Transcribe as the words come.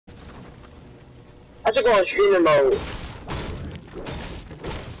I should go on streamer mode.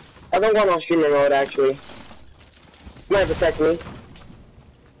 I think I'm going on streamer mode actually. Might protect me.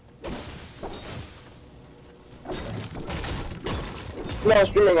 I'm on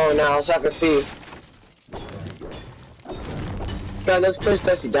streamer mode now so I can see. God, let's push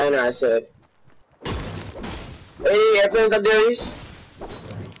Dusty Diner, I said. Any airplanes up there, Reese?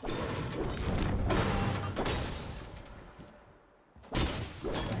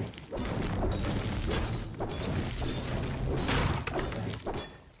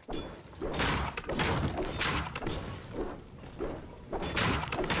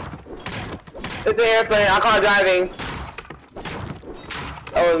 It's an airplane, I call driving.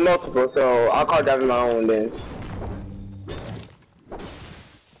 Oh, it's multiple, so I'll call driving my own then.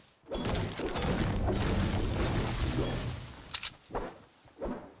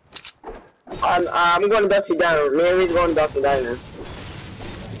 I'm going to Dusty Diner. Me and Reese going to Dusty Diner.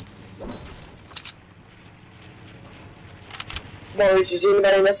 Come on, Reese, you see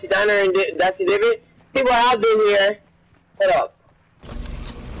anybody in Dusty Diner and Dusty DUBBB? People have been here. Hold up.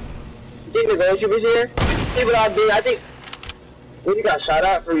 You think the ghost troopers here? People have been, I think. We got shot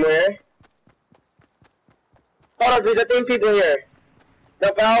at from where? Hold up, Reese, I think people here.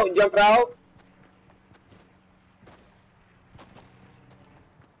 Jump out, jump out.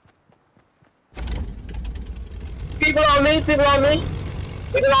 People on me, people on me.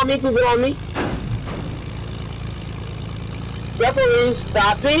 People on me, people on me. Referee,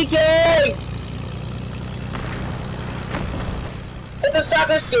 stop peeking! It's a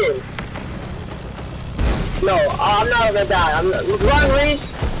soccer skin. No, I'm not gonna die. Run, Reese.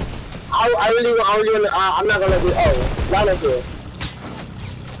 I'm not gonna do. Oh, run up here.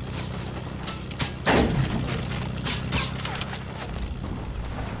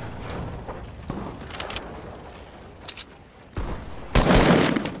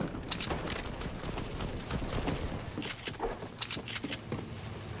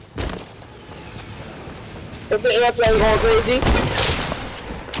 Is the airplane going crazy?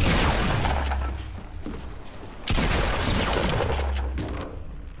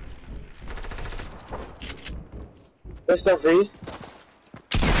 Let's still freeze.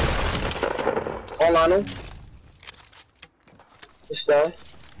 Hold on him. Just die.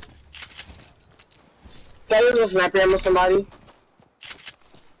 Can I use a sniper ammo somebody?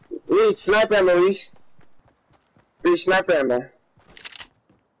 Reese, sniper ammo, Reese. Reese, sniper ammo.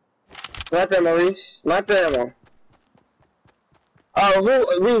 Sniper ammo, Reese. Sniper ammo.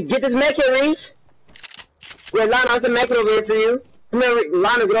 Oh, Reese, get this mech here, Reese. Wait, Lana, there's a mech over here for you. Come here,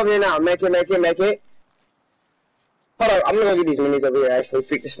 Lana, get over here now. Mech it. Hold on, I'm gonna go get these minis over here, actually.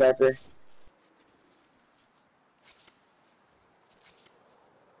 Freak the sniper.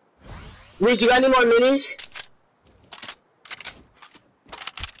 Reese, you got any more minis?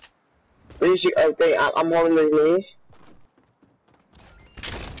 Reese, okay, I'm holding these minis.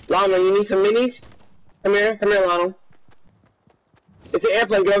 Lana, you need some minis? Come here, Lana. It's an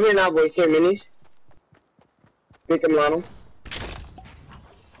airplane, get over here now, boys. Here, minis. Get them, Lana.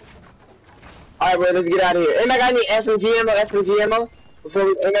 Alright, bro, let's get out of here. Anybody got any SMG ammo?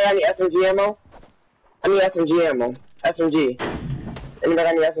 Anybody got any SMG ammo? I need SMG ammo. SMG. Anybody got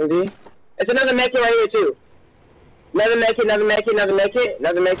any SMG? It's another mech right here, too. Another mech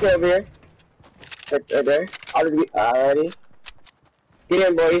over here. Right there. I'll just get, alrighty. Get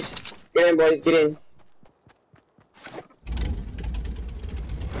in, boys. Get in.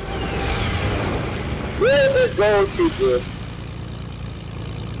 Where's this gold trooper?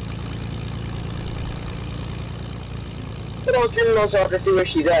 Put on criminal so I can see where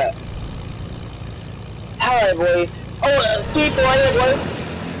she's at. Alright, boys. Oh, people right here, boys.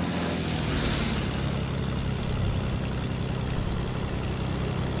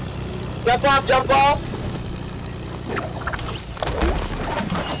 Jump off.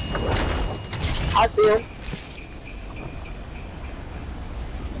 I see him.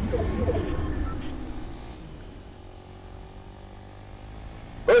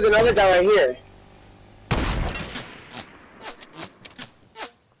 There's another guy right here.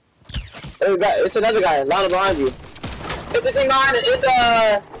 It's another guy, Lana behind you. It's the thing behind it, it's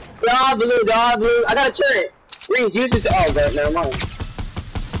they're all blue. I gotta turn it. Reese, use it to, oh, but never mind.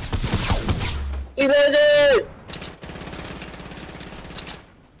 He's lizard!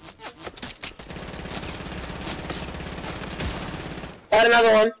 Got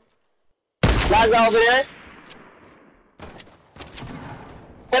another one. Last guy over there.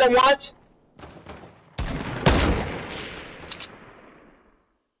 Hit him once.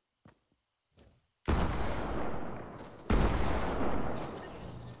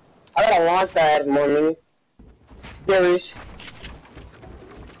 I gotta launch that more mini. Here, Reese.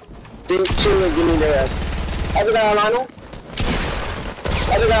 Chill and give me the rest. Other guy on Lionel.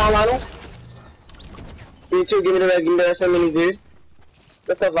 Other guy on Lionel. Me too, give me the rest, so many dude.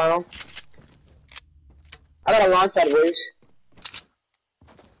 What's up, Lionel? I got a launch pad, boys.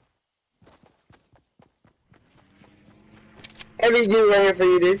 Every dude right here for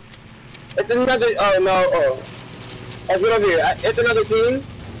you, dude. It's another, oh no, oh. Let's get over here. It's another team.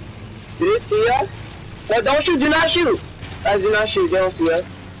 Did they see us? No, don't shoot, do not shoot. Guys, do not shoot, they don't see us.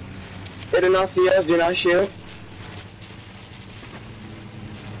 They do not see us, do not shoot.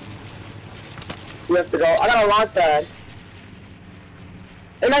 We have to go. I got a launch pad.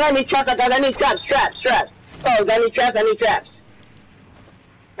 And I got any traps, guys. I need traps. Oh, I need traps.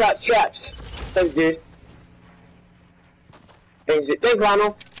 Traps. Thanks, dude. Thanks,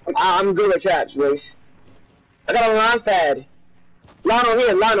 Lionel. I'm good with traps, boys. I got a launch pad. Lionel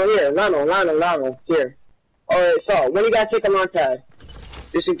here. Here. Alright, so, when you guys take a launch pad?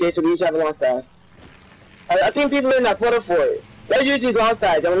 Just in case we each have a launch pad. I think people in that portal for it. Let's use these launch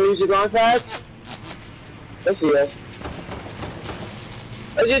pads. Don't we use these launch pads? Let's see us.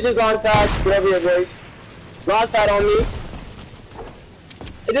 Let's use this launch pad. Get over here, boys. Launch pad on me.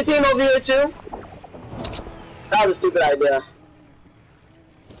 Is the team over here too? That was a stupid idea.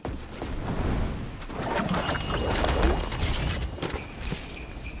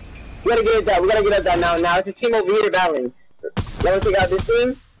 We gotta get at that now. It's a team over here battling. Let me take out this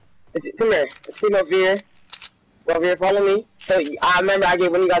team. Come here. It's a team over here. Go over here, follow me. So, I remember I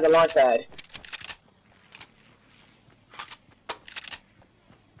gave one of you guys a launch pad.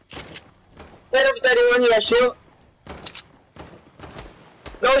 Head over 31, you got shield.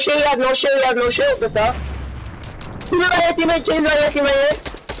 No shield, no shield. Good stuff. Team right here, teammate. Team right here.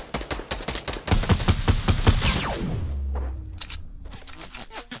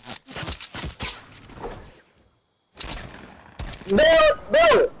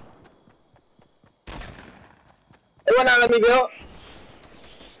 Build! It went out, let me build.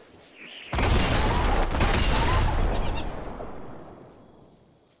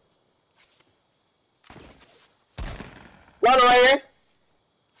 One right here.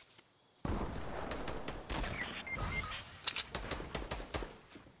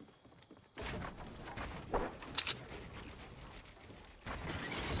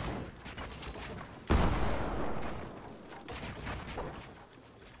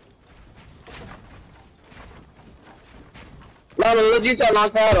 Lionel, what you tell my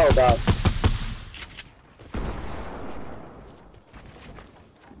photo about?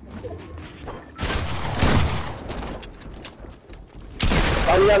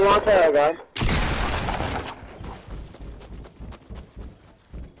 Oh, you got launch pad, guys.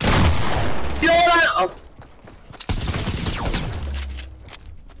 You know what? Oh.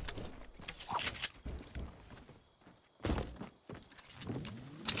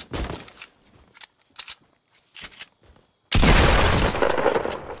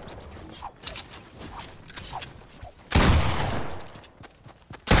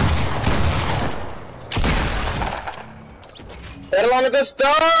 Settle on the good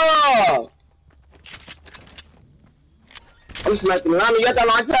stuff! I'm sniping. Lionel, you got that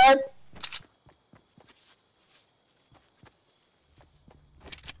launch pad?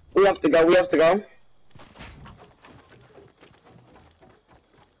 We have to go.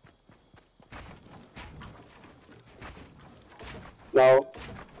 No.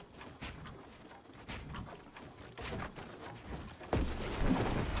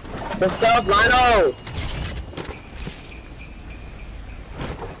 Good stuff, Lionel!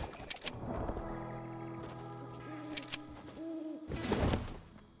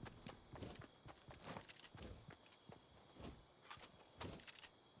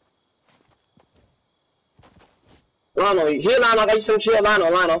 Lionel, here, Lionel, I got you some shield,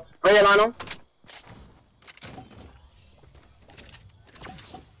 Lionel. Right here, Lionel.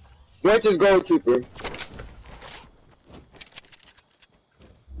 Where's his goalkeeper?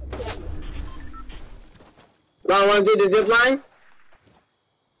 Lionel, wanna do the zip line?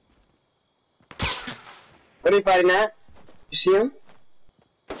 What are you fighting at? You see him?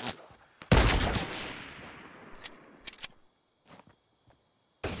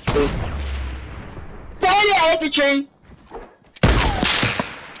 I hit the tree.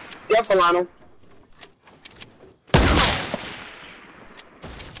 Yeah, Lionel.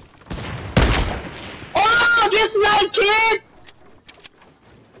 Oh, just my kid!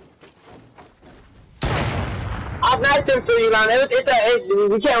 I sniped him for you, Lionel.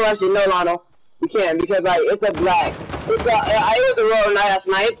 We can't rush it, no, Lionel. We can't because like it's a black. I was a roll night I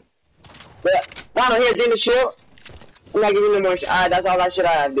sniped. But Lionel, here, drink the shield. I'm not giving you no more. Alright, that's all that shit I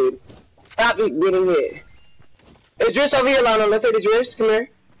have, dude. Stop getting hit. There's Drift over here, Lionel. Let's take the Drift. Come here.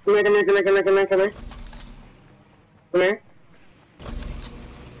 Come here, come here, come here, come here, come here, come here. Come here.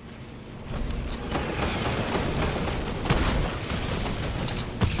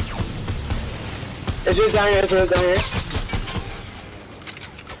 It's just down here, it's just down here.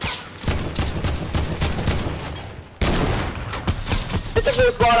 It's a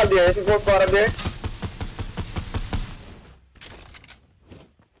full squad up there, it's a full squad up there.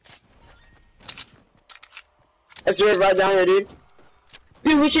 It's just right down here, dude.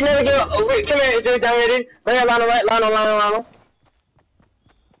 Dude, we should never get over it. Come here, it's just down here, dude. Right here, Lionel, right? Lionel.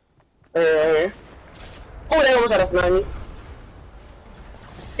 Right here. Oh, they almost had a snipe me.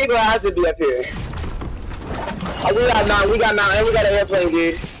 People has to be up here. Oh, we got mount, and we got an airplane,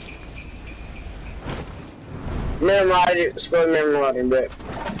 dude. Memorize it, scroll memorize it, but.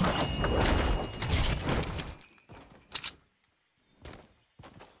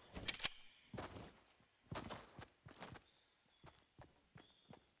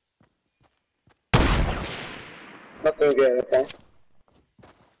 Nothing good, okay.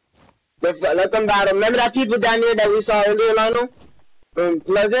 Let them battle. Remember that people down there that we saw earlier, Lionel? From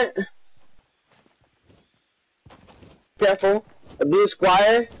Pleasant? Careful. The Blue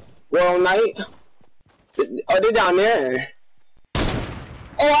Squire. Well, Knight. Oh, they're down there.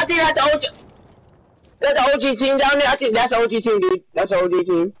 Oh, I think that's the OG. That's the OG team down there. I think that's the OG team, dude. That's the OG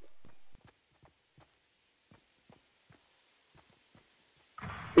team.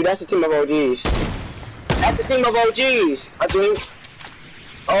 Dude, that's the team of OGs. That's the team of OGs, I think.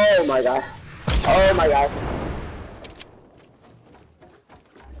 Oh my god. Oh my god.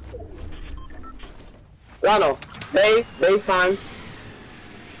 Lionel, they fine.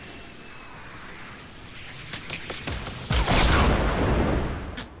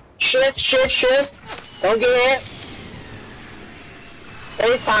 Shift. Don't get hit.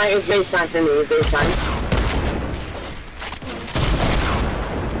 They fine, it's base time for me, it's base time.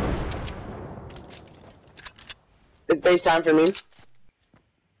 It's base time for me.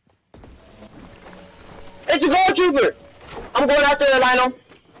 It's a gold trooper! I'm going out there, Lionel.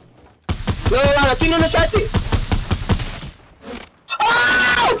 No, Lionel, keep him distracted.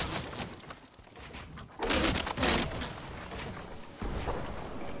 Oh!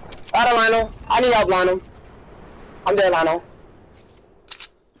 Alright, Lionel. I need help, Lionel. I'm there, Lionel.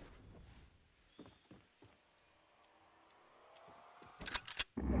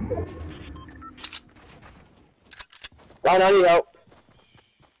 Lionel, I need help.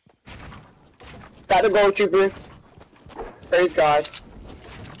 Got the gold trooper. Praise God.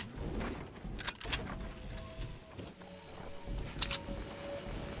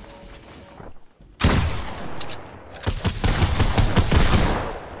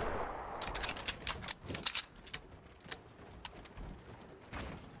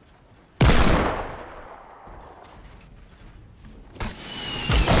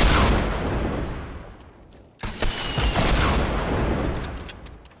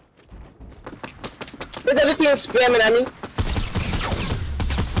 There's other team spamming at me.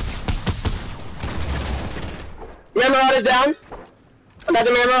 Man Marauder's down. I got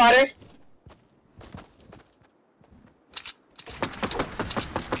the Man Marauder.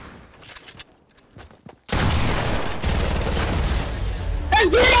 Let's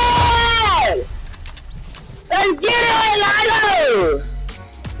get it! Let's get it, Lionel!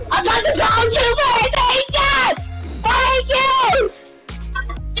 I got the gold trooper!